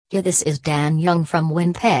Yeah, this is Dan Young from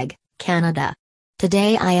Winnipeg, Canada.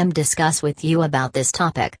 Today I am discuss with you about this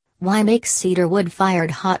topic, why make cedar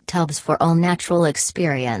wood-fired hot tubs for all-natural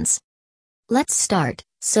experience. Let's start.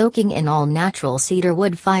 Soaking in all-natural cedar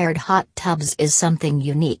wood-fired hot tubs is something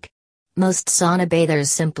unique. Most sauna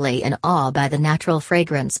bathers simply in awe by the natural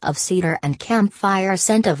fragrance of cedar and campfire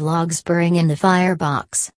scent of logs burning in the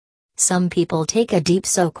firebox. Some people take a deep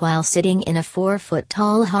soak while sitting in a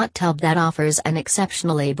 4-foot-tall hot tub that offers an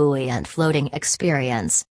exceptionally buoyant floating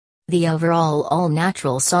experience. The overall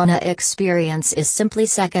all-natural sauna experience is simply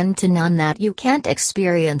second to none that you can't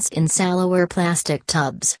experience in shallower plastic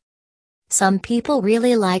tubs. Some people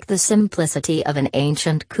really like the simplicity of an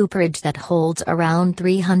ancient cooperage that holds around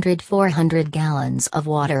 300-400 gallons of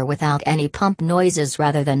water without any pump noises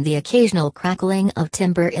rather than the occasional crackling of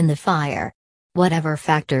timber in the fire. Whatever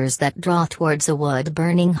factors that draw towards a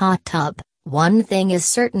wood-burning hot tub, one thing is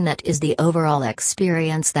certain, that is the overall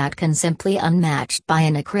experience that can simply unmatched by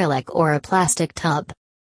an acrylic or a plastic tub.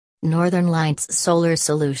 Northern Lights Solar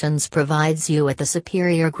Solutions provides you with a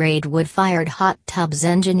superior grade wood-fired hot tubs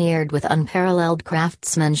engineered with unparalleled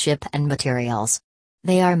craftsmanship and materials.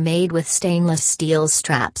 They are made with stainless steel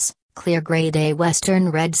straps, clear grade A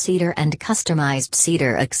Western red cedar and customized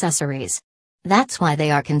cedar accessories. That's why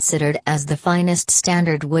they are considered as the finest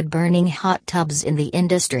standard wood-burning hot tubs in the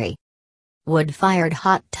industry. Wood-fired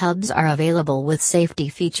hot tubs are available with safety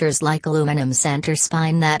features like aluminum center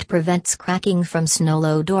spine that prevents cracking from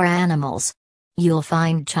snow-load or animals. You'll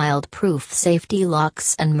find child-proof safety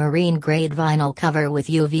locks and marine-grade vinyl cover with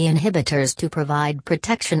UV inhibitors to provide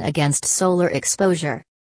protection against solar exposure.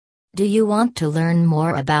 Do you want to learn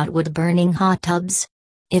more about wood-burning hot tubs?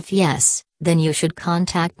 If yes, then you should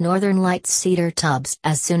contact Northern Lights Cedar Tubs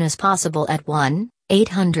as soon as possible at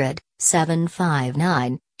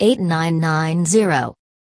 1-800-759-8990.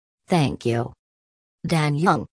 Thank you. Dan Young.